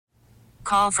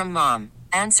Call from mom.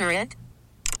 Answer it.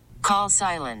 Call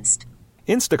silenced.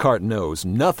 Instacart knows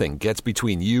nothing gets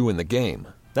between you and the game.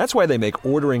 That's why they make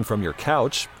ordering from your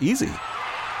couch easy.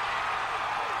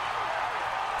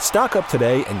 Stock up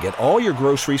today and get all your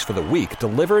groceries for the week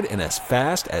delivered in as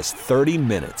fast as 30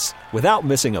 minutes without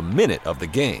missing a minute of the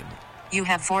game. You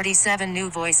have 47 new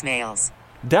voicemails.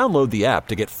 Download the app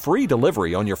to get free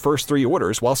delivery on your first 3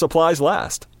 orders while supplies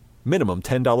last. Minimum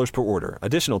 $10 per order.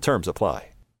 Additional terms apply.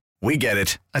 We get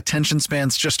it. Attention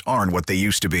spans just aren't what they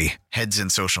used to be. Heads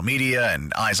in social media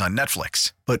and eyes on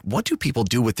Netflix. But what do people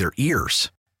do with their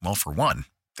ears? Well, for one,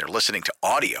 they're listening to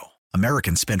audio.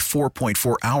 Americans spend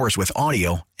 4.4 hours with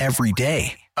audio every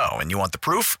day. Oh, and you want the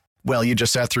proof? Well, you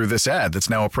just sat through this ad that's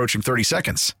now approaching 30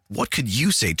 seconds. What could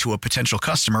you say to a potential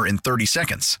customer in 30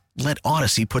 seconds? Let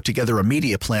Odyssey put together a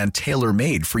media plan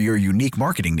tailor-made for your unique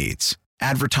marketing needs.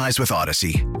 Advertise with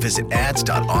Odyssey. Visit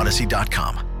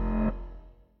ads.odyssey.com.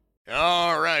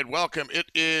 All right, welcome. It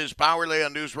is Bauerle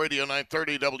on News Radio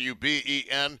 930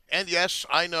 WBEN. And yes,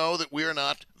 I know that we are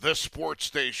not the sports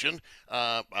station.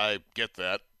 I get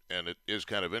that. And it is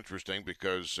kind of interesting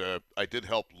because I did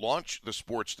help launch the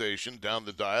sports station down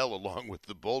the dial along with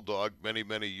the Bulldog many,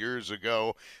 many years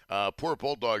ago. Poor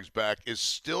Bulldog's back is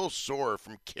still sore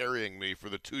from carrying me for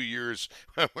the 2 years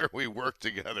where we worked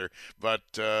together. But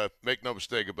make no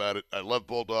mistake about it, I love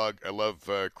Bulldog. I love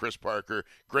Chris Parker.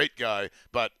 Great guy.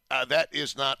 But that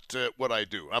is not what I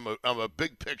do. I'm a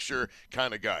big picture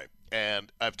kind of guy.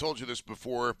 And I've told you this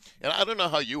before, and I don't know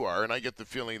how you are, and I get the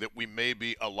feeling that we may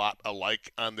be a lot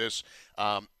alike on this.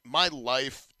 My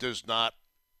life does not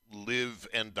live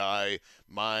and die.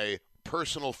 My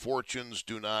personal fortunes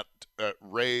do not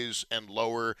raise and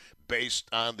lower based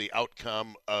on the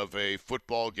outcome of a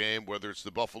football game, whether it's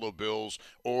the Buffalo Bills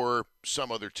or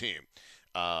some other team.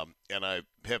 And I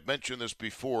have mentioned this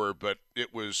before, but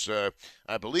it was,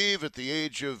 I believe, at the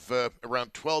age of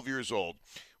around 12 years old,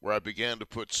 where I began to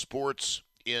put sports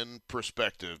in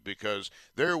perspective, because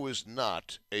there was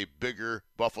not a bigger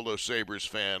Buffalo Sabres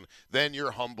fan than your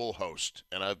humble host.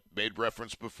 And I've made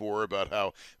reference before about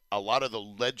how a lot of the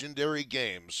legendary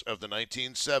games of the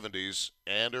 1970s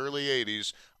and early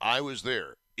 80s, I was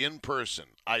there in person.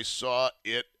 I saw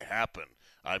it happen.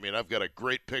 I mean, I've got a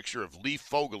great picture of Lee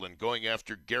Fogelin going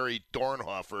after Gary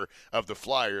Dornhofer of the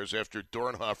Flyers after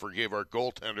Dornhofer gave our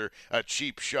goaltender a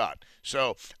cheap shot.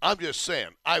 So I'm just saying,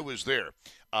 I was there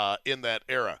in that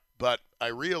era. But I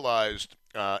realized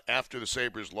after the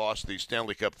Sabres lost the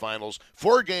Stanley Cup Finals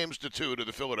 4-2 to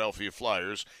the Philadelphia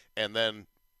Flyers, and then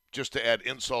just to add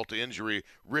insult to injury,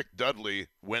 Rick Dudley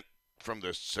went from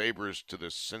the Sabres to the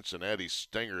Cincinnati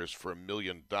Stingers for $1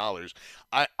 million.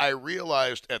 I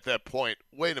realized at that point,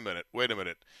 wait a minute.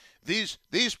 These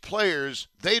players,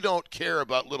 they don't care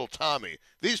about little Tommy.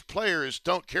 These players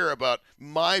don't care about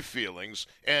my feelings,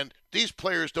 and these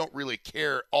players don't really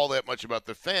care all that much about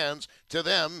the fans. To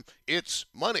them, it's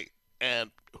money.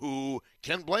 And who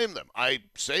can blame them? I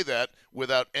say that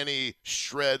without any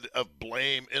shred of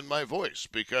blame in my voice,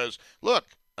 because, look,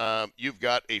 you've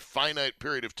got a finite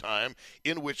period of time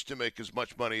in which to make as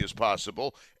much money as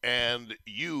possible, and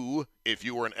you, if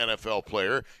you are an NFL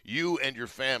player, you and your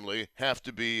family have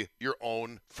to be your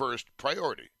own first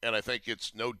priority. And I think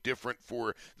it's no different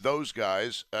for those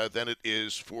guys than it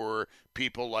is for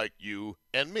people like you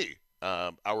and me.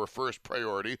 Our first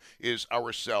priority is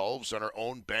ourselves and our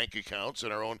own bank accounts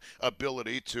and our own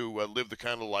ability to live the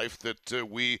kind of life that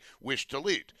we wish to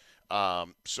lead.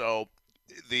 So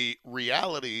the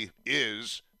reality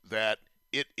is that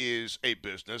it is a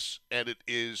business and it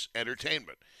is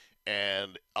entertainment.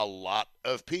 And a lot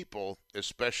of people,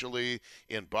 especially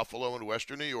in Buffalo and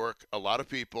Western New York, a lot of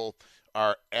people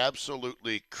are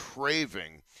absolutely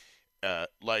craving,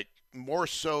 like more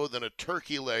so than a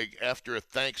turkey leg after a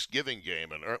Thanksgiving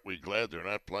game. And aren't we glad they're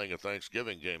not playing a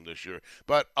Thanksgiving game this year?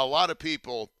 But a lot of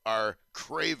people are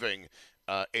craving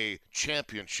a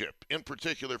championship, in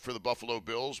particular for the Buffalo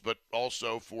Bills, but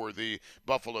also for the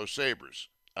Buffalo Sabres.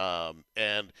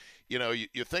 And, you know,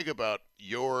 you think about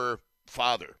your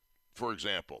father, for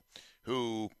example,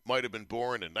 who might have been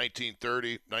born in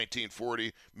 1930,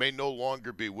 1940, may no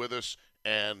longer be with us,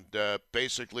 and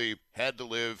basically had to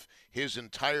live his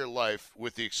entire life,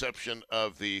 with the exception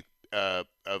of the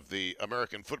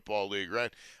American Football League,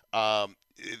 right?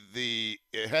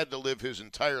 Had to live his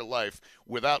entire life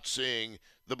without seeing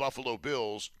the Buffalo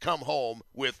Bills come home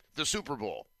with the Super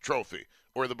Bowl trophy,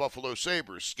 or the Buffalo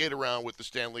Sabres skate around with the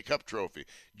Stanley Cup trophy.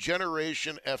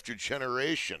 Generation after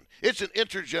generation. It's an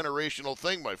intergenerational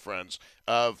thing, my friends,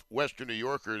 of Western New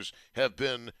Yorkers have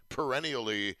been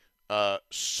perennially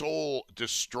soul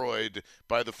destroyed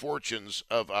by the fortunes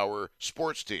of our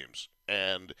sports teams.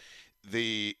 And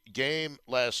the game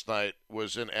last night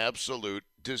was an absolute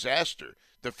disaster.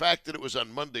 The fact that it was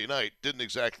on Monday night didn't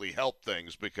exactly help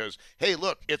things because, hey,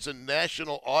 look, it's a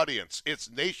national audience.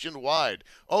 It's nationwide.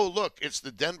 Oh, look, it's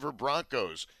the Denver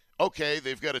Broncos. Okay,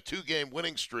 they've got a 2-game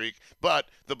winning streak, but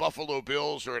the Buffalo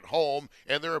Bills are at home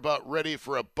and they're about ready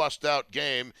for a bust-out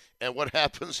game. And what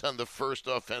happens on the first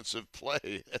offensive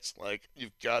play? It's like,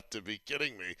 you've got to be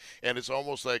kidding me. And it's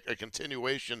almost like a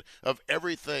continuation of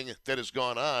everything that has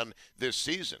gone on this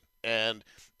season. And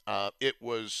it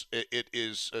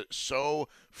is so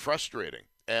frustrating.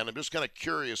 And I'm just kind of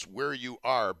curious where you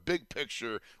are, big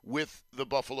picture, with the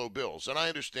Buffalo Bills. And I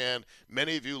understand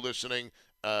many of you listening,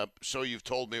 so you've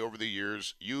told me over the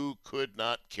years, you could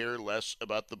not care less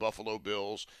about the Buffalo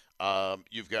Bills.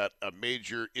 You've got a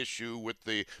major issue with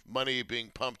the money being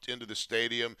pumped into the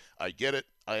stadium. I get it.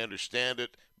 I understand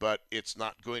it. But it's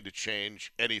not going to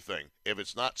change anything. If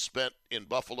it's not spent in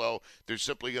Buffalo, they're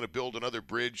simply going to build another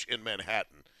bridge in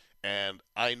Manhattan. And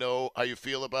I know how you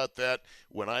feel about that.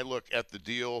 When I look at the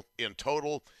deal in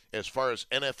total, as far as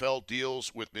NFL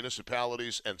deals with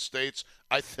municipalities and states,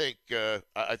 I think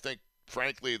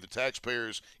frankly, the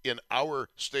taxpayers in our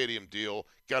stadium deal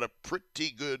got a pretty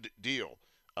good deal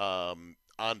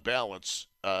on balance.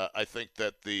 I think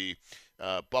that the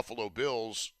Buffalo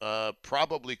Bills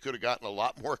probably could have gotten a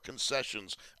lot more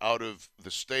concessions out of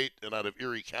the state and out of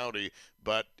Erie County,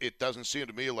 but it doesn't seem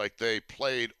to me like they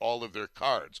played all of their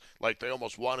cards, like they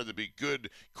almost wanted to be good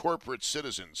corporate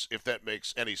citizens, if that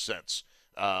makes any sense.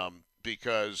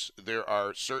 Because there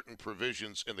are certain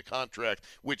provisions in the contract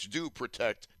which do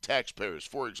protect taxpayers.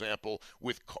 For example,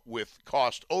 with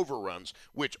cost overruns,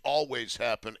 which always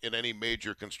happen in any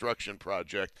major construction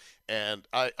project. And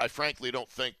I frankly don't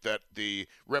think that the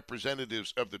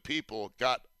representatives of the people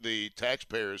got the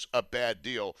taxpayers a bad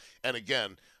deal. And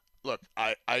again, look,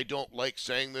 I don't like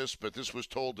saying this, but this was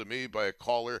told to me by a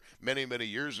caller many, many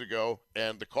years ago,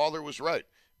 and the caller was right.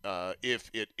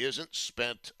 If it isn't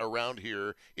spent around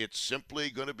here, it's simply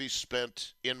going to be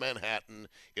spent in Manhattan.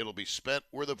 It'll be spent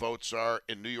where the votes are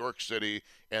in New York City,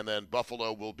 and then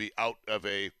Buffalo will be out of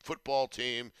a football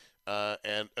team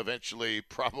and eventually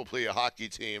probably a hockey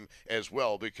team as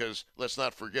well, because let's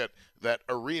not forget that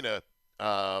arena.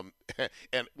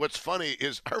 And what's funny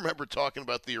is I remember talking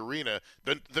about the arena,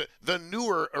 the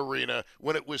newer arena,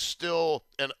 when it was still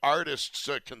an artist's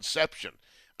conception.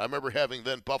 I remember having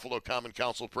then Buffalo Common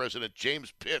Council President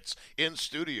James Pitts in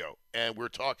studio, and we're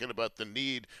talking about the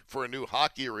need for a new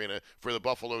hockey arena for the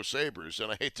Buffalo Sabres.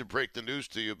 And I hate to break the news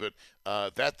to you, but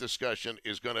that discussion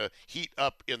is going to heat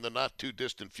up in the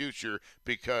not-too-distant future,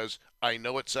 because I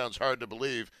know it sounds hard to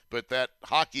believe, but that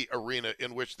hockey arena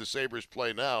in which the Sabres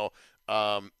play now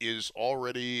is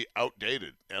already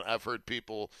outdated. And I've heard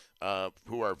people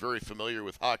who are very familiar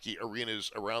with hockey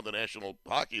arenas around the National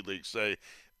Hockey League say,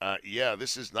 yeah,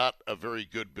 this is not a very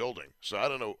good building. So I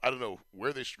don't know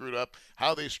where they screwed up,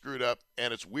 how they screwed up,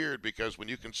 and it's weird because when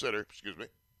you consider,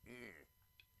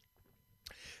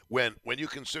 when you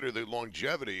consider the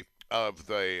longevity of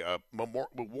the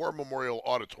War Memorial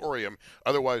Auditorium,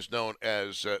 otherwise known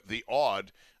as the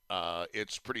Aud,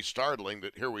 it's pretty startling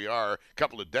that here we are, a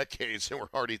couple of decades, and we're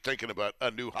already thinking about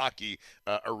a new hockey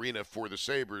arena for the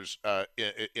Sabres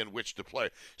in which to play.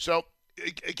 So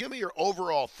give me your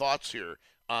overall thoughts here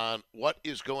on what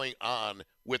is going on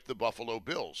with the Buffalo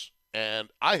Bills. And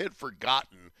I had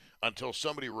forgotten until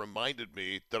somebody reminded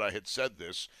me that I had said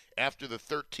this after the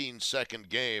 13-second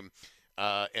game,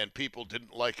 and people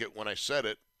didn't like it when I said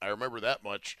it. I remember that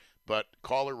much. But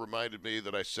caller reminded me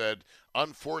that I said,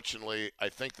 unfortunately, I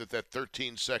think that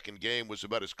 13-second game was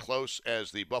about as close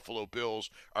as the Buffalo Bills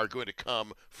are going to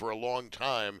come for a long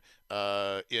time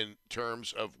in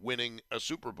terms of winning a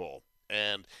Super Bowl.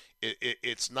 And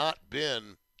it's not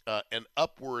been an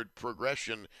upward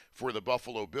progression for the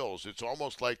Buffalo Bills. It's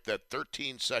almost like that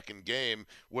 13-second game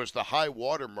was the high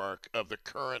watermark of the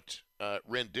current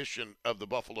rendition of the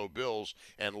Buffalo Bills.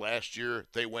 And last year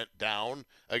they went down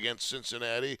against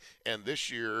Cincinnati, and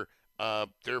this year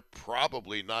they're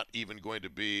probably not even going to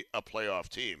be a playoff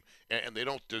team, and they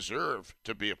don't deserve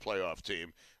to be a playoff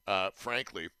team,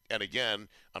 frankly. And again,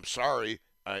 I'm sorry.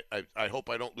 I hope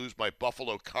I don't lose my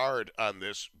Buffalo card on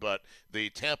this, but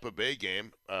the Tampa Bay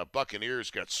game,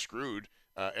 Buccaneers got screwed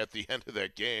at the end of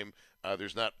that game.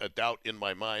 There's not a doubt in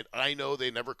my mind. I know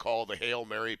they never call the Hail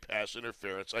Mary pass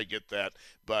interference. I get that.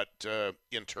 But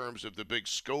in terms of the big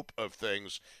scope of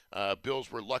things,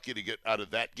 Bills were lucky to get out of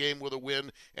that game with a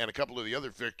win, and a couple of the other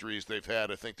victories they've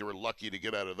had, I think they were lucky to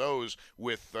get out of those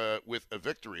with a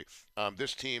victory.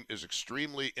 This team is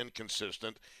extremely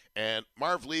inconsistent, and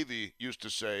Marv Levy used to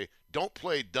say, don't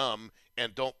play dumb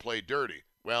and don't play dirty.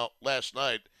 Well, last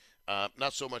night,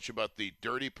 not so much about the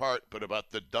dirty part, but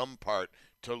about the dumb part.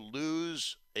 To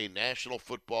lose a National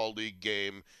Football League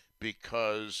game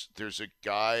because there's a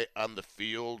guy on the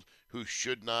field who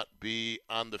should not be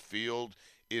on the field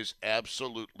is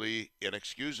absolutely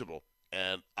inexcusable.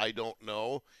 And I don't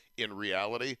know in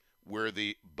reality where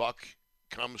the buck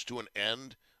comes to an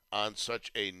end on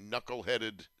such a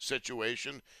knuckleheaded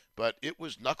situation, but it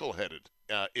was knuckleheaded.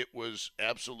 It was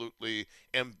absolutely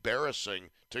embarrassing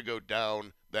to go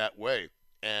down that way.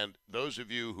 And those of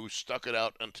you who stuck it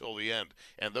out until the end,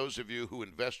 and those of you who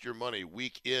invest your money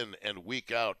week in and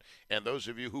week out, and those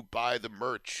of you who buy the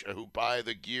merch, who buy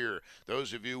the gear,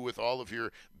 those of you with all of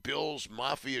your Bills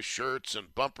Mafia shirts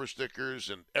and bumper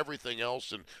stickers and everything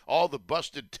else, and all the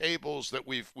busted tables that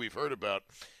we've heard about,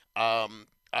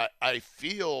 I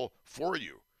feel for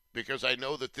you because I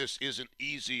know that this isn't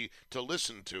easy to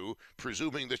listen to,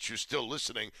 presuming that you're still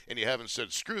listening and you haven't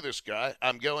said, screw this guy,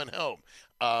 I'm going home.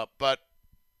 But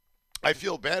I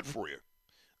feel bad for you.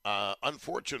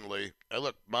 Unfortunately,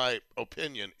 look, my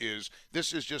opinion is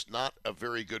this is just not a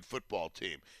very good football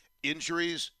team.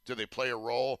 Injuries, do they play a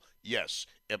role? Yes.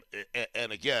 And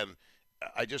again,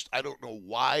 I don't know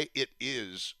why it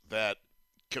is that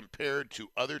compared to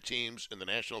other teams in the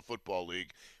National Football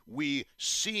League, we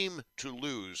seem to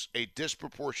lose a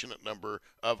disproportionate number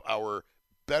of our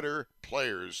better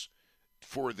players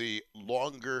for the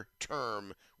longer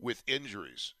term with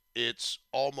injuries. It's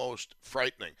almost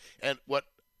frightening. And what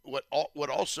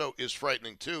also is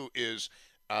frightening too is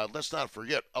let's not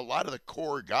forget a lot of the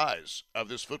core guys of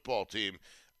this football team.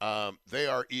 They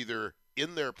are either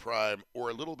in their prime or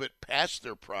a little bit past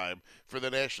their prime for the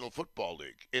National Football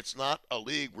League. It's not a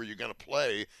league where you're going to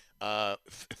play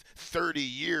 30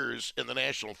 years in the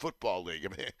National Football League. I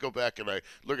mean, I go back and I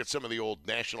look at some of the old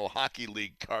National Hockey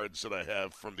League cards that I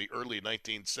have from the early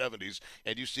 1970s,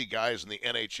 and you see guys in the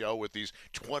NHL with these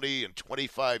 20 and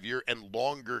 25 year and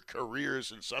longer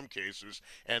careers in some cases.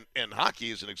 And hockey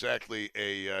isn't exactly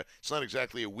it's not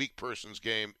exactly a weak person's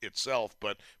game itself,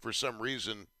 but for some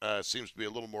reason seems to be a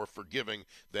little more forgiving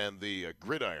than the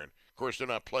gridiron. Of course, they're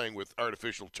not playing with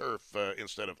artificial turf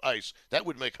instead of ice. That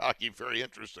would make hockey very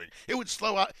interesting. It would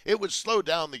slow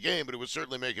down the game, but it would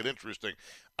certainly make it interesting.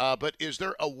 But is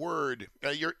there a word?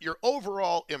 Your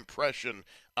overall impression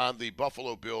on the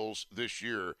Buffalo Bills this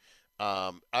year?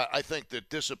 I think that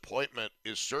disappointment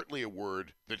is certainly a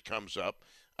word that comes up.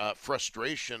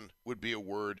 Frustration would be a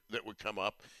word that would come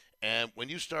up. And when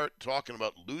you start talking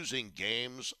about losing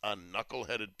games on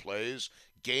knuckleheaded plays,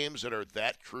 games that are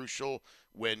that crucial,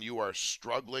 when you are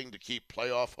struggling to keep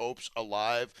playoff hopes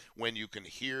alive, when you can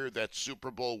hear that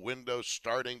Super Bowl window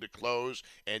starting to close,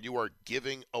 and you are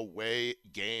giving away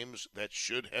games that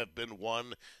should have been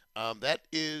won, that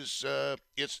is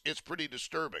it's pretty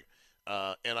disturbing.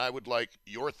 And I would like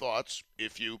your thoughts,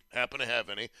 if you happen to have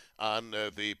any, on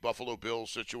the Buffalo Bills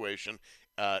situation.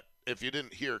 If you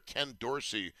didn't hear, Ken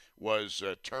Dorsey was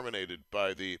terminated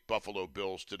by the Buffalo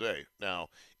Bills today. Now,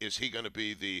 is he going to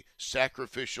be the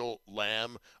sacrificial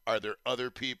lamb? Are there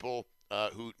other people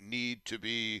who need to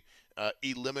be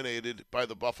eliminated by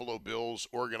the Buffalo Bills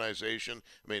organization?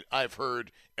 I mean, I've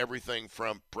heard everything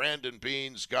from Brandon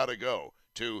Beane's got to go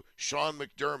to Sean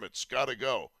McDermott's got to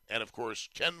go. And, of course,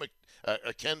 Ken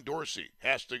Dorsey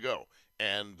has to go.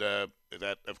 And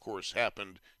that, of course,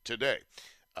 happened today.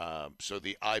 So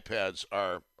the iPads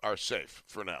are safe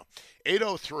for now.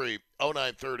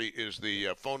 803-0930 is the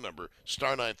phone number,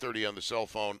 star 930 on the cell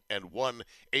phone, and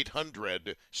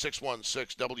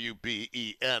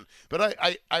 1-800-616-WBEN. But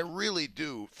I really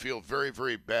do feel very,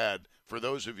 very bad for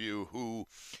those of you who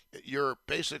your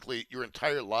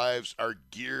entire lives are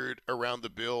geared around the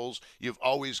Bills. You've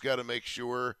always got to make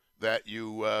sure that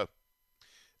you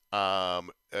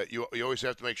always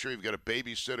have to make sure you've got a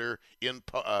babysitter in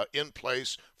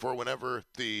place for whenever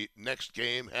the next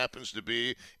game happens to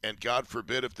be, and God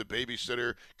forbid if the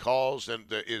babysitter calls and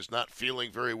is not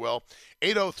feeling very well.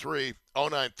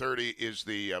 803-0930 is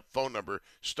the phone number,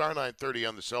 star 930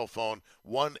 on the cell phone,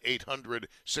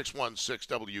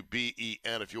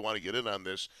 1-800-616-WBEN if you want to get in on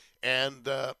this. And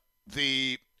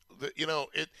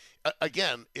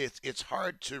it's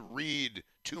hard to read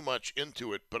too much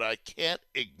into it, but I can't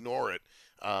ignore it.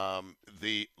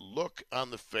 The look on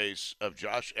the face of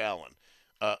Josh Allen,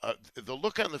 the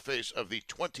look on the face of the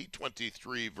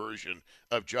 2023 version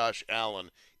of Josh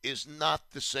Allen is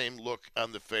not the same look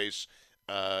on the face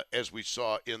as we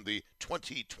saw in the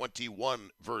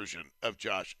 2021 version of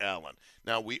Josh Allen.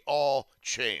 Now, we all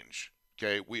change,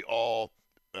 okay? We all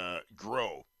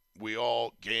grow. We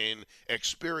all gain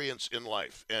experience in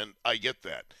life, and I get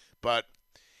that. But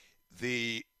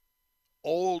the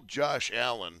old Josh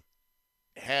Allen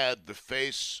had the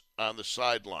face on the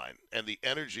sideline and the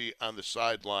energy on the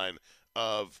sideline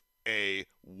of a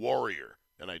warrior.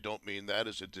 And I don't mean that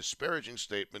as a disparaging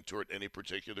statement toward any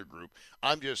particular group.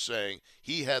 I'm just saying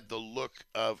he had the look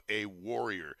of a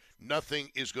warrior.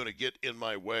 Nothing is going to get in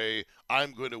my way.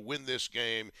 I'm going to win this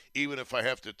game, even if I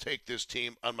have to take this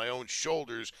team on my own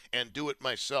shoulders and do it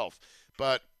myself.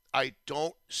 But I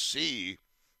don't see,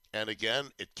 and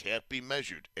again, it can't be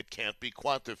measured, it can't be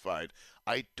quantified.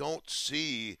 I don't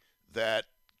see that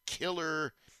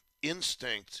killer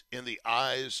instinct in the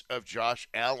eyes of Josh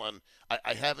Allen.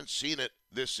 I haven't seen it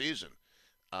this season.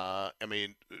 I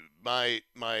mean, my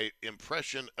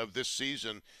impression of this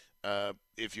season,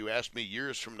 if you asked me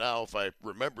years from now if I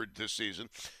remembered this season,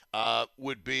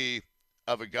 would be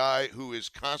of a guy who is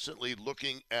constantly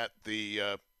looking at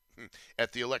the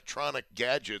electronic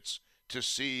gadgets to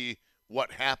see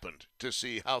what happened, to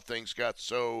see how things got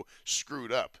so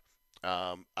screwed up.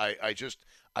 I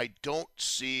don't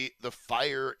see the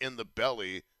fire in the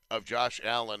belly of Josh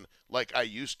Allen like I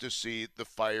used to see the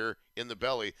fire in the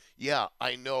belly. Yeah,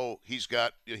 I know he's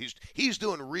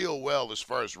doing real well as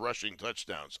far as rushing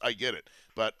touchdowns. I get it.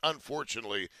 But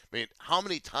unfortunately, I mean, how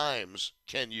many times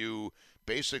can you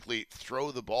basically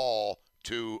throw the ball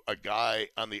to a guy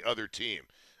on the other team?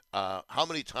 How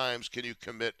many times can you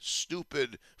commit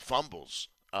stupid fumbles?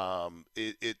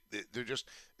 They're just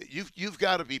you've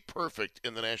got to be perfect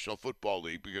in the National Football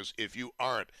League, because if you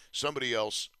aren't, somebody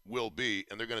else will be,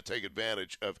 and they're going to take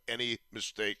advantage of any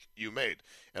mistake you made.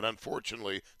 And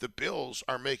unfortunately, the Bills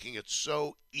are making it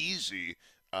so easy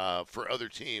for other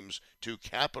teams to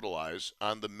capitalize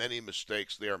on the many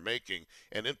mistakes they are making.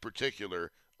 And in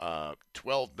particular,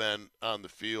 12 men on the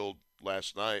field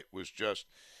last night was just.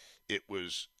 It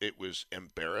was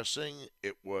embarrassing.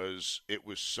 It was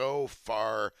so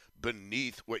far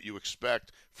beneath what you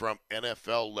expect from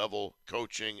NFL level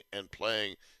coaching and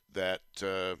playing that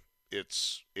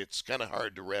it's kind of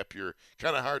hard to wrap your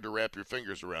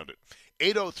fingers around it.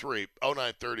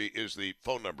 803-0930 is the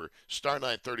phone number. Star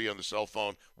 930 on the cell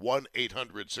phone.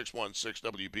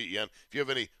 1-800-616-WBEN. If you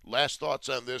have any last thoughts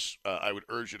on this, I would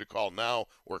urge you to call now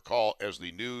or call as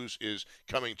the news is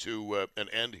coming to an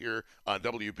end here on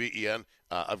WBEN.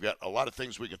 I've got a lot of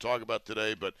things we can talk about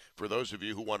today, but for those of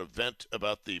you who want to vent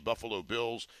about the Buffalo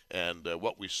Bills and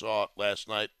what we saw last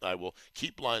night, I will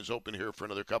keep lines open here for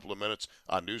another couple of minutes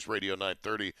on News Radio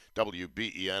 930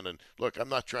 WBEN. And look, I'm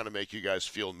not trying to make you guys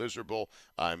feel miserable.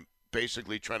 I'm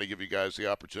basically trying to give you guys the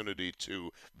opportunity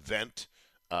to vent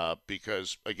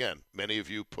because, again, many of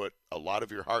you put a lot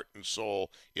of your heart and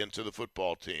soul into the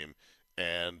football team,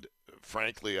 and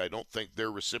frankly, I don't think they're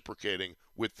reciprocating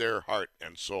with their heart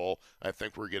and soul. I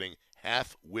think we're getting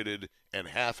half-witted and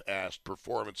half-assed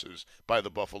performances by the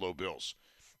Buffalo Bills.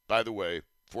 By the way,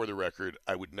 for the record,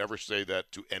 I would never say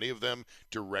that to any of them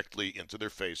directly into their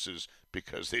faces,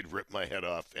 because they'd rip my head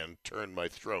off and turn my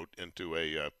throat into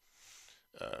a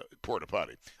porta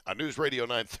potty. On News Radio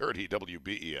 930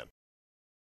 WBEN.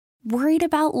 Worried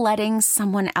about letting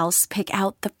someone else pick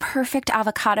out the perfect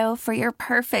avocado for your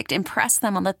perfect impress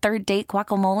them on the third date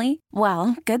guacamole?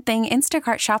 Well, good thing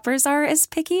Instacart shoppers are as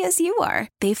picky as you are.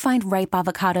 They find ripe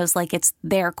avocados like it's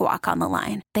their guac on the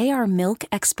line. They are milk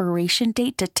expiration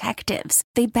date detectives.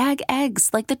 They bag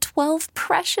eggs like the 12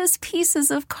 precious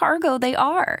pieces of cargo they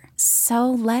are. So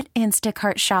let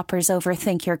Instacart shoppers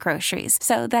overthink your groceries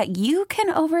so that you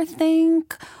can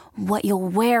overthink what you'll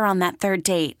wear on that third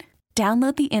date.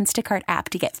 Download the Instacart app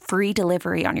to get free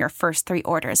delivery on your first 3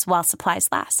 orders while supplies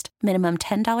last. Minimum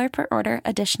 $10 per order.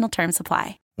 Additional terms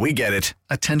apply. We get it.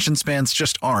 Attention spans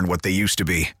just aren't what they used to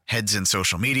be. Heads in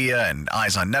social media and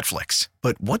eyes on Netflix.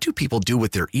 But what do people do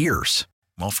with their ears?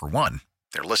 Well, for one,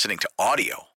 they're listening to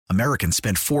audio. Americans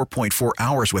spend 4.4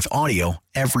 hours with audio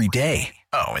every day.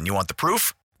 Oh, and you want the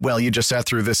proof? Well, you just sat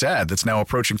through this ad that's now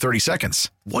approaching 30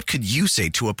 seconds. What could you say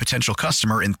to a potential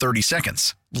customer in 30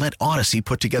 seconds? Let Odyssey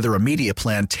put together a media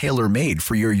plan tailor-made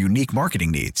for your unique marketing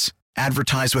needs.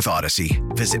 Advertise with Odyssey.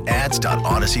 Visit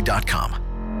ads.odyssey.com.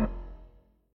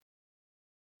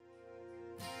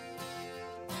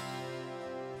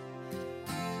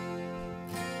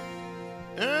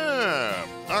 Yeah.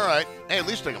 All right. Hey, at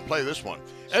least I can play this one.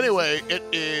 Anyway, it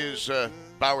is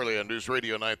Bauerle on News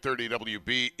Radio 930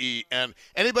 WBEN.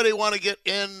 Anybody want to get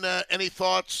in any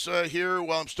thoughts here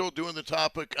while I'm still doing the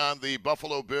topic on the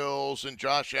Buffalo Bills and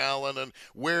Josh Allen and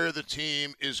where the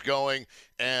team is going?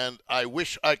 And I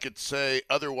wish I could say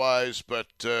otherwise, but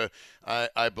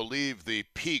I believe the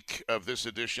peak of this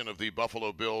edition of the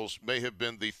Buffalo Bills may have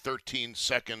been the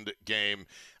 13-second game.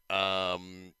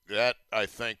 That I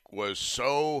think was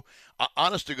so,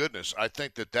 honest to goodness, I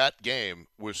think that game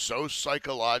was so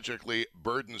psychologically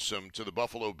burdensome to the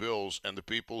Buffalo Bills and the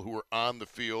people who were on the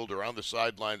field or on the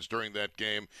sidelines during that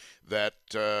game that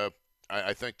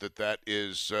I think that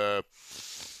is.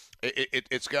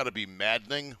 It's got to be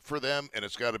maddening for them, and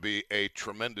it's got to be a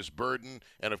tremendous burden.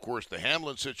 And, of course, the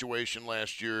Hamlin situation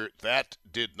last year, that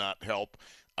did not help.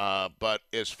 But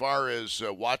as far as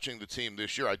watching the team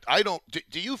this year, I don't.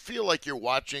 Do you feel like you're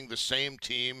watching the same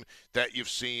team that you've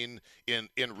seen in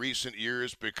recent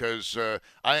years? Because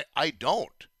I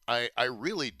don't. I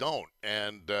really don't.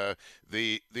 And the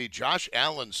Josh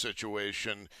Allen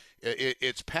situation,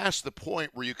 it's past the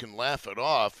point where you can laugh it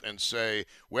off and say,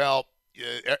 well,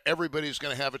 everybody's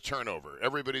going to have a turnover.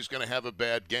 Everybody's going to have a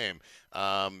bad game.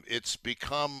 It's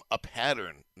become a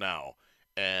pattern now.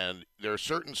 And there are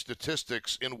certain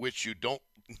statistics in which you don't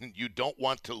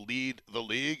want to lead the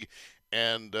league,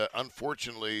 and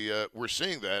unfortunately, we're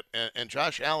seeing that. And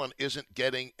Josh Allen isn't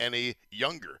getting any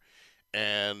younger.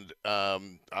 And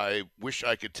I wish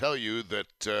I could tell you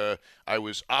that I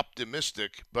was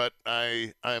optimistic, but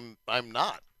I'm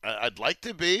not. I'd like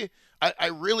to be. I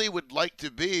really would like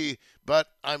to be, but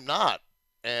I'm not.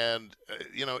 And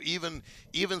even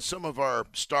some of our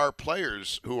star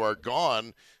players who are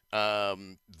gone.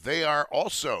 They are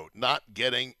also not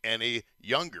getting any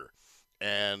younger.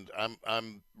 And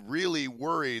I'm really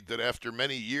worried that after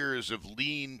many years of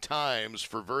lean times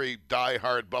for very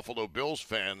die-hard Buffalo Bills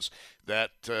fans, that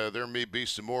there may be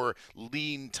some more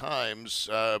lean times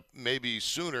maybe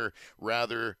sooner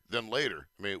rather than later.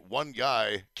 I mean, one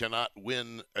guy cannot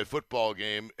win a football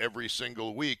game every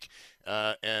single week,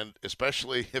 and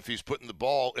especially if he's putting the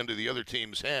ball into the other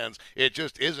team's hands, it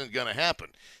just isn't going to happen.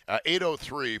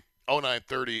 803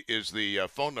 0930 is the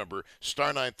phone number, star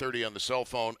 930 on the cell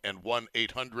phone, and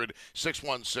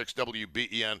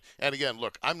 1-800-616-WBEN. And again,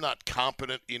 look, I'm not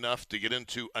competent enough to get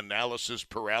into analysis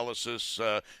paralysis.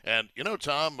 And,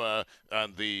 Tom, on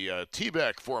the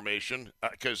T-back formation,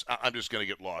 because I'm just going to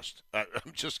get lost. I'm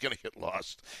just going to get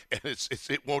lost. And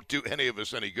it won't do any of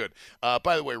us any good.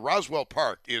 By the way, Roswell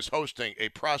Park is hosting a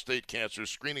prostate cancer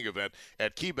screening event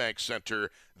at KeyBank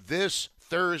Center this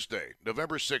Thursday,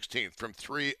 November 16th, from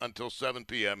 3 until 7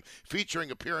 p.m.,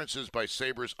 featuring appearances by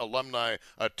Sabres alumni,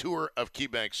 a tour of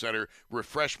KeyBank Center,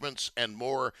 refreshments, and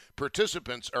more.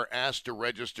 Participants are asked to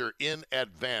register in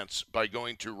advance by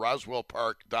going to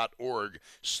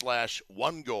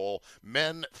roswellpark.org/onegoal.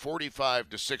 Men 45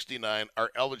 to 69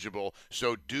 are eligible,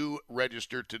 so do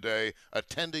register today.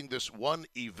 Attending this one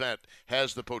event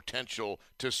has the potential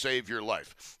to save your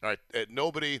life. All right,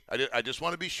 I just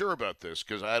want to be sure about this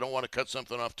because I don't want to cut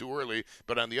something off too early,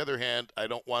 but on the other hand, I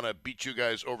don't want to beat you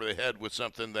guys over the head with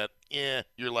something that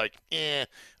you're like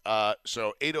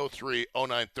so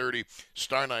 803-0930,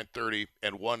 star 930,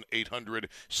 and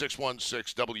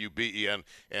 1-800-616-WBEN.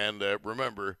 And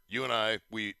remember, you and I,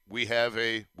 we have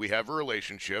a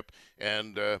relationship,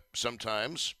 and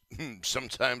sometimes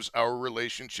our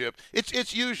relationship,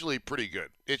 it's usually pretty good.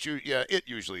 It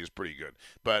usually is pretty good.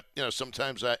 But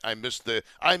sometimes I miss the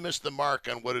mark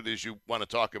on what it is you want to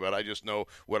talk about. I just know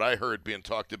what I heard being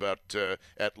talked about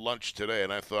at lunch today,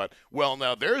 and I thought, well,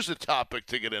 now there's a topic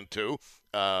to get into.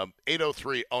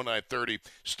 803-0930,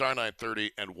 star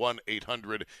 930, and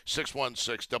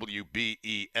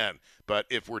 1-800-616-WBEN. But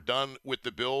if we're done with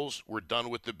the Bills, we're done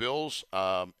with the Bills.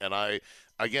 And I'm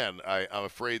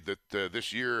afraid that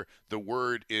this year the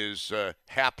word is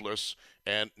hapless.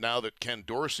 And now that Ken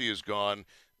Dorsey is gone,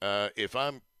 if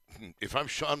I'm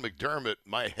Sean McDermott,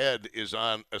 my head is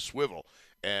on a swivel.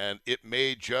 And it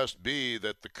may just be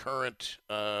that the current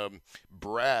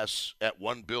brass at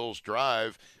One Bills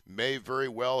Drive may very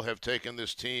well have taken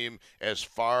this team as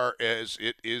far as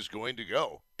it is going to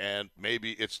go. And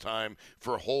maybe it's time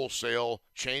for wholesale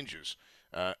changes.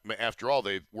 After all,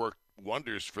 they've worked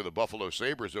wonders for the Buffalo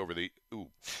Sabres over the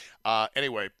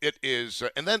anyway, it is.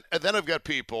 And then I've got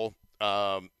people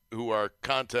who are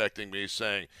contacting me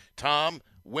saying, Tom,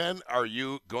 when are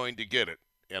you going to get it?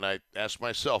 And I ask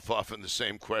myself often the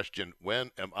same question,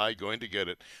 when am I going to get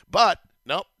it? But,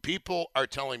 no, people are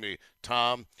telling me,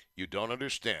 Tom, you don't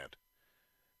understand.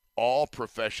 All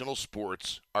professional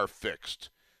sports are fixed.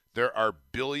 There are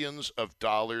billions of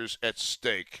dollars at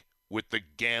stake with the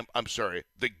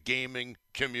gaming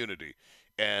community.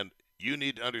 And you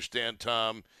need to understand,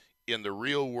 Tom, in the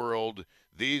real world,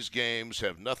 these games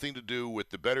have nothing to do with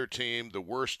the better team, the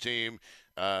worst team.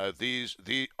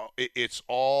 It's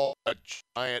all a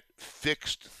giant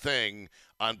fixed thing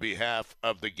on behalf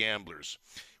of the gamblers.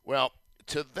 Well,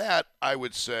 to that, I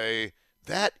would say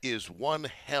That is one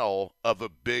hell of a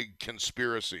big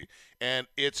conspiracy. And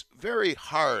it's very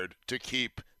hard to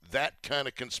keep that kind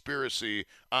of conspiracy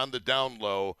on the down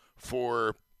low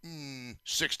for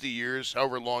 60 years,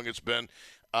 however long it's been.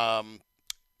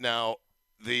 Now,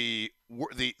 the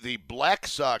Black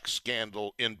Sox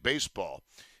scandal in baseball,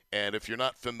 and if you're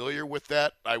not familiar with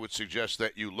that, I would suggest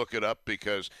that you look it up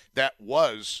because that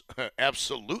was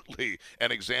absolutely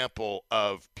an example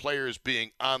of players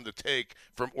being on the take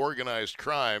from organized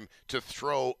crime to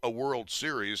throw a World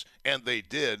Series, and they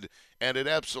did. And it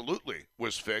absolutely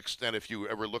was fixed. And if you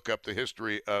ever look up the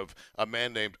history of a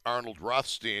man named Arnold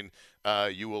Rothstein,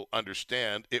 you will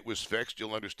understand it was fixed.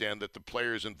 You'll understand that the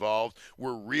players involved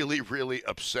were really, really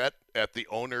upset at the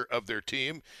owner of their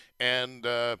team. And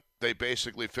they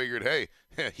basically figured, hey,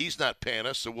 he's not paying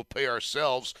us, so we'll pay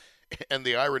ourselves. And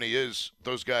the irony is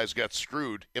those guys got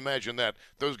screwed. Imagine that.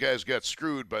 Those guys got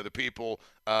screwed by the people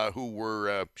who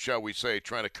were, shall we say,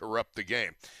 trying to corrupt the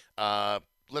game.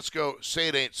 Let's go. Say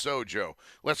it ain't so, Joe.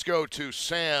 Let's go to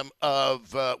Sam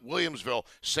of Williamsville.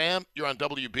 Sam, you're on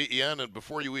WBEN, and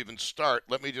before you even start,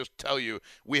 let me just tell you,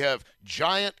 we have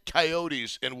giant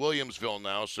coyotes in Williamsville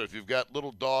now, so if you've got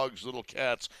little dogs, little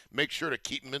cats, make sure to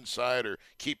keep them inside or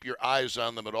keep your eyes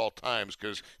on them at all times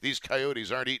because these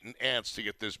coyotes aren't eating ants to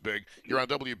get this big. You're on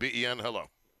WBEN. Hello.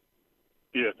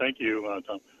 Yeah, thank you,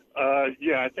 Tom.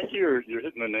 Yeah, I think you're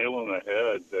hitting the nail on the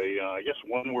head. I guess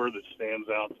one word that stands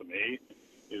out to me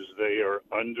is they are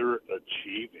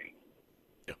underachieving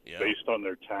based on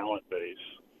their talent base.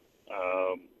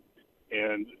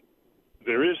 And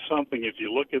there is something, if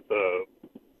you look at the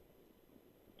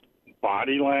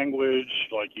body language,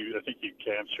 like I think you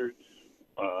captured,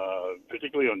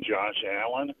 particularly on Josh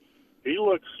Allen, he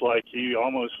looks like he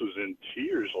almost was in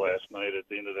tears last night at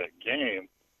the end of that game.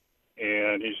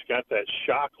 And he's got that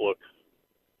shock look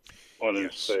on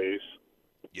his face.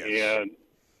 Yes. And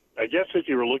I guess if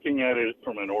you were looking at it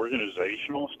from an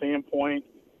organizational standpoint,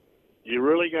 you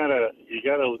really gotta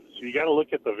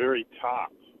look at the very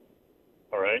top.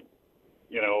 All right,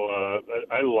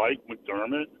 I like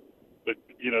McDermott, but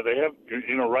they have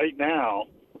right now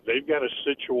they've got a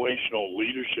situational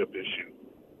leadership issue.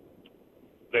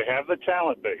 They have the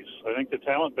talent base. I think the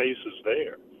talent base is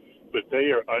there, but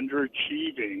they are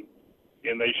underachieving,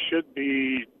 and they should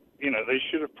be. They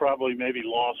should have probably maybe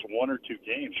lost one or two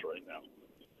games right now.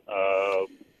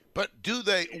 But do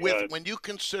they, when you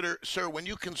consider,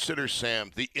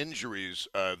 Sam, the injuries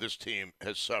this team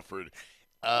has suffered,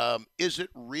 is it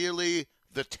really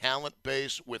the talent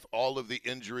base with all of the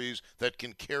injuries that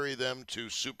can carry them to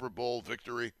Super Bowl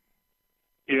victory?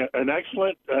 Yeah, an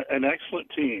excellent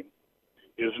team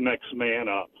is next man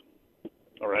up.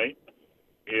 All right,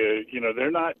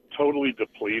 they're not totally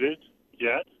depleted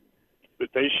yet, but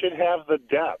they should have the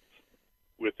depth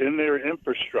within their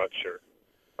infrastructure.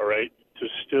 All right, to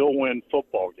still win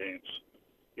football games.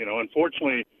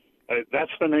 Unfortunately,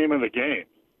 that's the name of the game.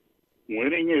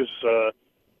 Winning is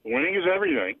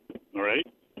everything. All right,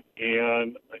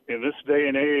 and in this day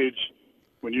and age,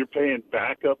 when you're paying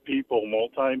backup people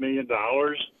multi-million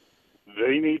dollars,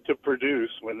 they need to produce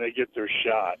when they get their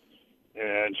shot.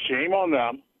 And shame on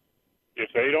them if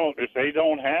they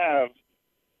don't have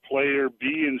player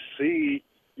B and C,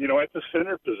 at the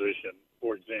center position,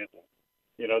 for example.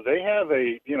 They have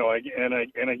I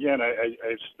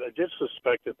did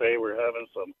suspect that they were having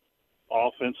some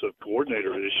offensive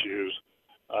coordinator issues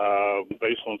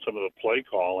based on some of the play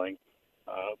calling.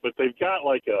 But they've got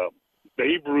like a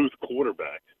Babe Ruth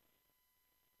quarterback,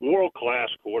 world-class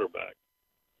quarterback,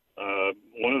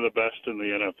 one of the best in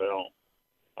the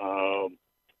NFL.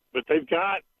 But they've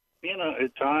got,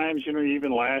 at times,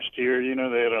 even last year,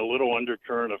 they had a little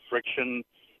undercurrent of friction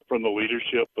from the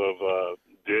leadership of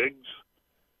Diggs.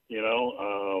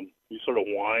 He sort of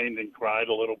whined and cried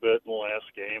a little bit in the last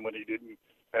game when he didn't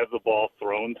have the ball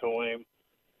thrown to him.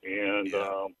 And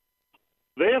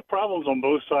they have problems on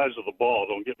both sides of the ball,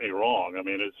 don't get me wrong. I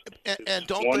mean, it's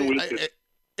don't one they, week.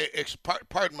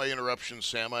 Pardon my interruption,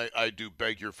 Sam. I do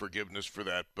beg your forgiveness for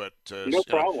that. But no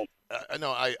problem.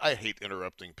 No, I hate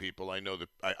interrupting people. I know that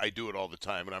I do it all the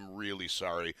time, and I'm really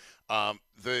sorry.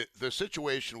 The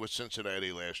situation with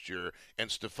Cincinnati last year and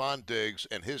Stephon Diggs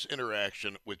and his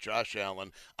interaction with Josh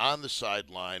Allen on the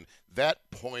sideline, that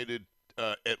pointed,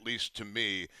 at least to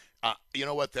me, you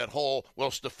know what, that whole,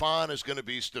 Stephon is going to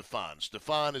be Stephon.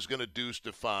 Stephon is going to do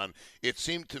Stephon. It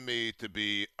seemed to me to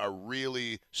be a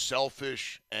really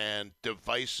selfish and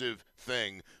divisive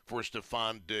thing for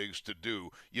Stephon Diggs to do.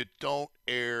 You don't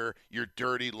air your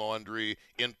dirty laundry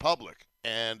in public.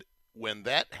 And when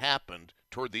that happened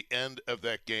toward the end of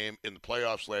that game in the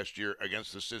playoffs last year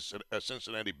against the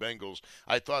Cincinnati Bengals,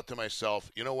 I thought to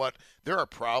myself, you know what? There are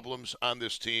problems on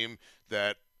this team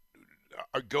that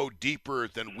go deeper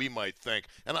than we might think.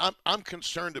 And I'm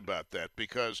concerned about that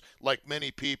because, like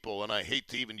many people, and I hate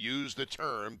to even use the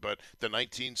term, but the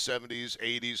 1970s,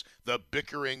 80s, the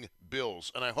bickering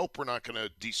Bills. And I hope we're not going to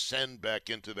descend back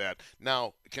into that.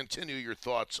 Now, continue your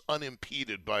thoughts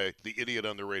unimpeded by the idiot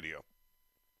on the radio.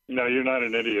 No, you're not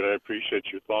an idiot. I appreciate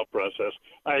your thought process.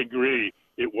 I agree.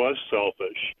 It was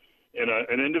selfish. And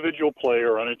an individual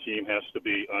player on a team has to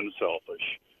be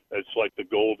unselfish. It's like the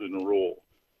golden rule.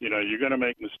 You know, you're going to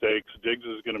make mistakes. Diggs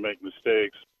is going to make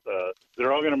mistakes.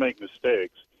 They're all going to make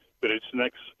mistakes, but it's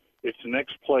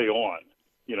next play on.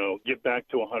 You know, get back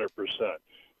to 100%.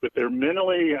 But they're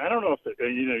mentally, I don't know if,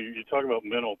 you talk about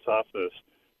mental toughness.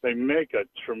 They make a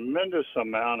tremendous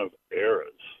amount of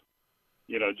errors.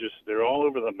 You know, just they're all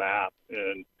over the map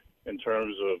in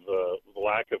terms of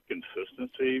lack of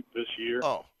consistency this year.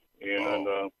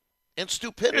 And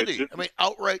stupidity. I mean,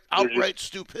 outright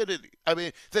stupidity. I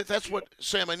mean, that's what,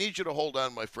 Sam, I need you to hold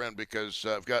on, my friend, because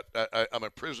I'm a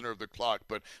prisoner of the clock.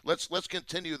 But let's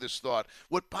continue this thought.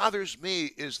 What bothers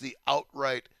me is the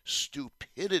outright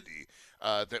stupidity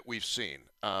that we've seen.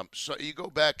 So you go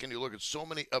back and you look at so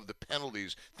many of the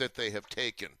penalties that they have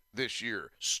taken this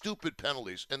year, stupid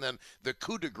penalties. And then the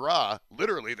coup de grace,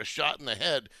 literally the shot in the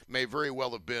head, may very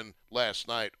well have been last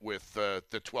night with the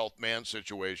 12th man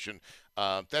situation.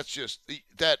 That's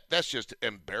just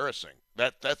embarrassing.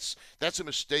 That's a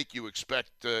mistake you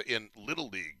expect in Little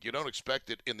League. You don't expect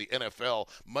it in the NFL,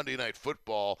 Monday Night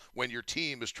Football, when your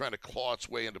team is trying to claw its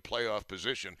way into playoff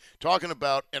position. Talking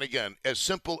about, and again, as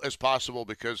simple as possible,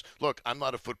 because, look, I'm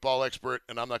not a football expert,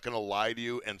 and I'm not going to lie to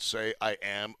you and say I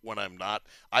am when I'm not.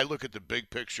 I look at the big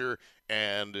picture,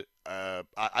 and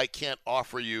I can't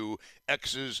offer you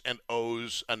X's and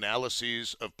O's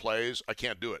analyses of plays. I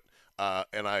can't do it.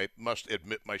 And I must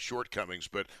admit my shortcomings,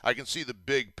 but I can see the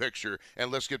big picture.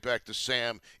 And let's get back to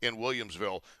Sam in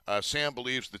Williamsville. Sam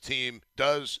believes the team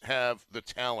does have the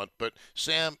talent, but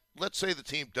Sam, let's say the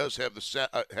team does have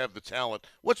the talent.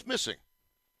 What's missing?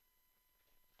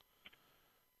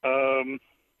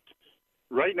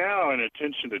 Right now, an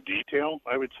attention to detail,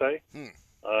 I would say,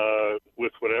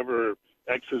 with whatever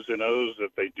X's and O's that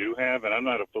they do have. And I'm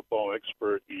not a football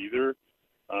expert either.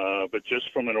 But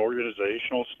just from an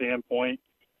organizational standpoint,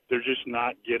 they're just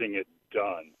not getting it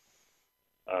done.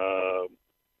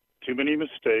 Too many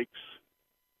mistakes.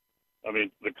 I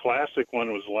mean, the classic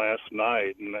one was last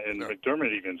night, and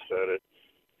McDermott even said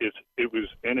it. It was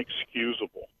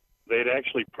inexcusable. They had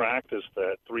actually practiced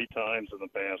that 3 times in the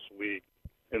past week,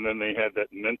 and then they had that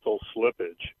mental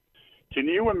slippage. Can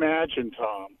you imagine,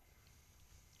 Tom,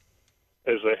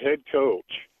 as a head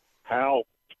coach, how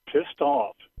pissed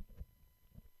off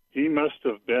he must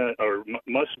have been, or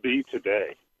must be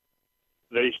today?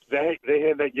 They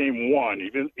had that game won,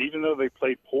 even though they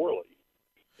played poorly,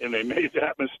 and they made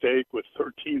that mistake with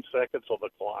 13 seconds on the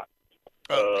clock.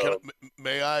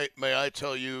 May I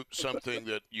tell you something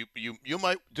that you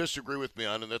might disagree with me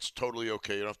on, and that's totally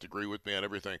okay. You don't have to agree with me on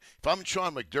everything. If I'm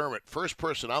Sean McDermott, first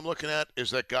person I'm looking at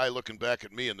is that guy looking back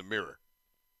at me in the mirror,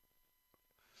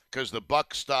 because the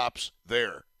buck stops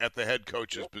there at the head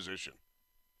coach's position.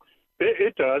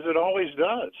 It does. It always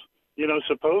does. You know,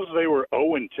 suppose they were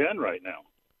 0-10 right now.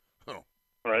 Oh.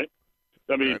 Right?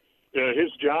 I mean,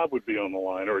 his job would be on the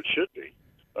line, or it should be,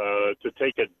 to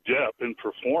take a dip in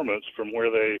performance from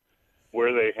where they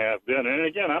have been. And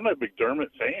again, I'm a McDermott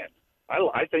fan.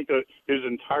 I think that his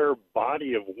entire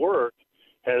body of work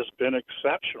has been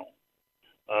exceptional.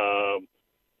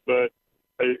 But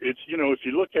it's, you know, if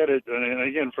you look at it, and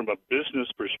again, from a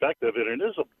business perspective, and it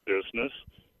is a business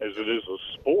as it is a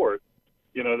sport,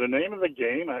 you know, the name of the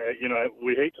game,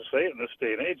 we hate to say it in this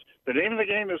day and age, the name of the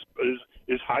game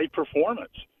is high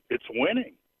performance. It's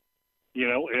winning, you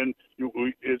know, and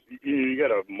you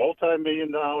got a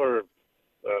multi-million-dollar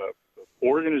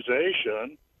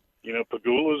organization. You know,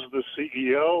 Pagula's the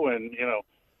CEO, and, you know,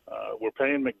 we're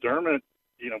paying McDermott,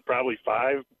 you know, probably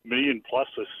 $5 million plus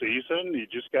a season. He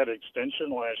just got an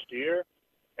extension last year.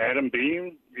 Adam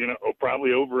Beam, you know,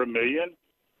 probably over $1 million.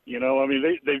 You know, I mean,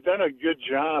 they've done a good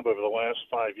job over the last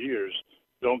 5 years.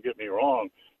 Don't get me wrong,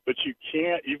 but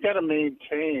you've got to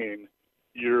maintain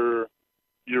your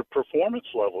performance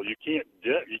level. You can't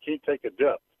dip. You can't take a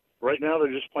dip. Right now,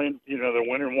 they're just playing. You know, they're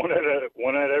winning one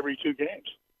out of every 2 games.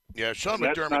 Yeah, Sean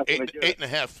McDermott,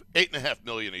 $8.5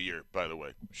 million a year, by the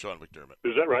way. Sean McDermott.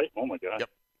 Is that right? Oh my God.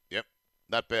 Yep,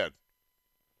 not bad.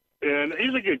 And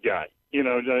he's a good guy.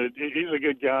 He's a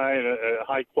good guy and a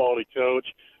high-quality coach.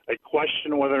 I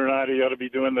question whether or not he ought to be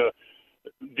doing the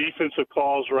defensive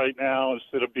calls right now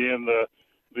instead of being the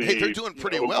Hey, they're doing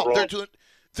pretty well.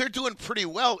 They're doing pretty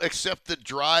well, except the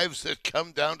drives that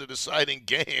come down to deciding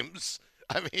games.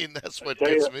 I mean, that's what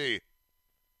gets me.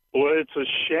 Well, it's a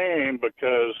shame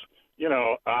because,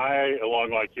 I,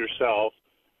 along like yourself,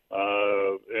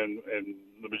 and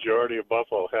the majority of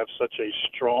Buffalo have such a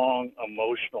strong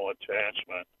emotional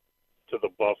attachment to the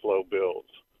Buffalo Bills.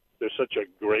 They're such a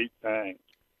great thing,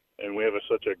 and we have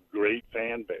such a great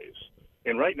fan base.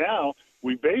 And right now,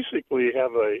 we basically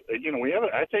have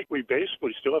I think we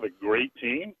basically still have a great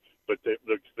team, but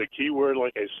the key word,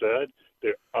 like I said,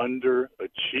 they're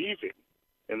underachieving.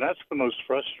 And that's the most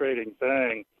frustrating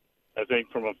thing, I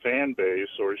think, from a fan base,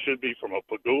 or it should be from a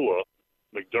Pagula,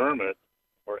 McDermott,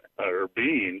 or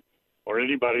Bean, or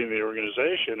anybody in the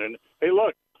organization. And, hey,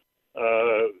 look,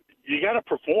 you got to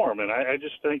perform. And I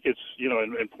just think it's,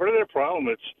 and part of their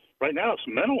problem, right now it's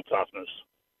mental toughness,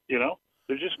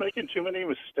 They're just making too many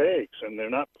mistakes, and they're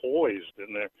not poised,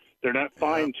 and they're not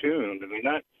fine-tuned, and they're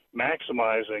not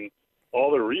maximizing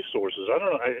all their resources. I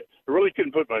don't know. I really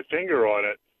couldn't put my finger on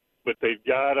it, but they've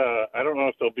got I don't know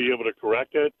if they'll be able to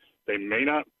correct it. They may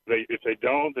not. If they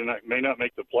don't, they may not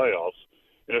make the playoffs.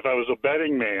 And if I was a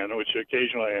betting man, which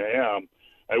occasionally I am,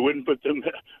 I wouldn't put them.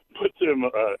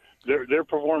 Their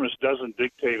performance doesn't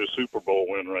dictate a Super Bowl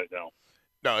win right now.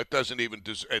 No, it doesn't even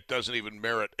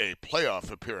merit a playoff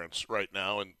appearance right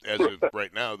now, and as of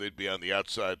right now, they'd be on the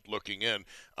outside looking in.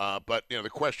 But the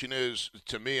question is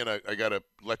to me, and I got to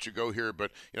let you go here, but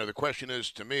the question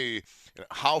is to me,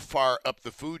 how far up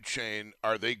the food chain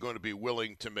are they going to be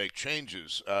willing to make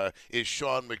changes? Is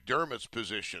Sean McDermott's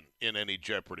position in any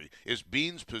jeopardy? Is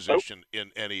Bean's position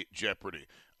in any jeopardy?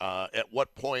 At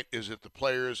what point is it the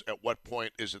players? At what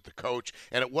point is it the coach?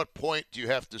 And at what point do you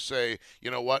have to say, you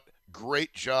know what?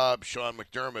 Great job, Sean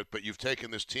McDermott, but you've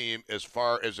taken this team as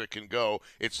far as it can go.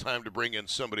 It's time to bring in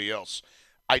somebody else.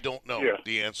 I don't know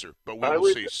the answer, but we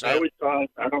will see. Sam?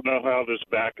 I don't know how this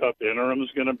backup interim is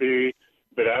going to be,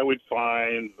 but I would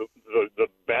find the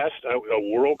best, a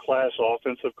world-class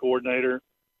offensive coordinator,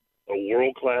 a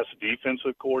world-class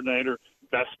defensive coordinator,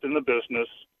 best in the business.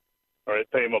 All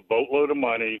right, pay him a boatload of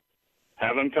money,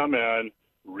 have him come in,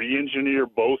 re-engineer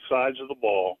both sides of the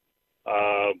ball,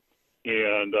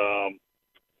 and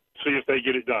see if they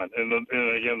get it done. And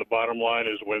again, the bottom line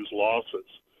is wins, losses.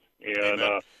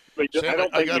 And Sam,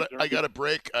 I got a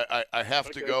break. I have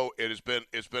to go. It's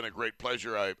been a great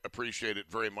pleasure. I appreciate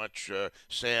it very much,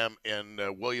 Sam in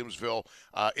Williamsville.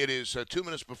 It is 2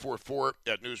 minutes before 4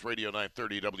 at News Radio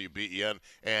 930 WBEN,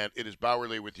 and it is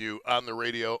Bauerle with you on the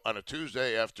radio on a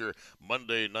Tuesday after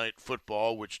Monday Night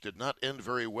Football, which did not end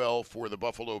very well for the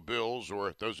Buffalo Bills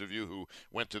or those of you who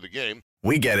went to the game.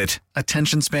 We get it.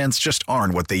 Attention spans just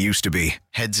aren't what they used to be.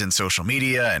 Heads in social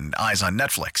media and eyes on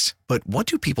Netflix. But what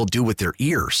do people do with their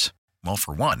ears? Well,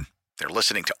 for one, they're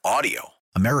listening to audio.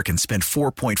 Americans spend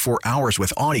 4.4 hours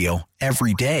with audio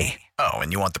every day. Oh,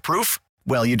 and you want the proof?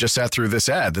 Well, you just sat through this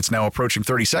ad that's now approaching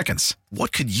 30 seconds.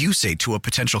 What could you say to a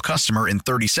potential customer in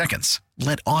 30 seconds?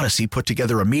 Let Odyssey put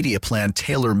together a media plan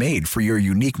tailor-made for your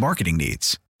unique marketing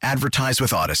needs. Advertise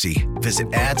with Odyssey.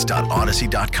 Visit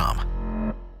ads.odyssey.com.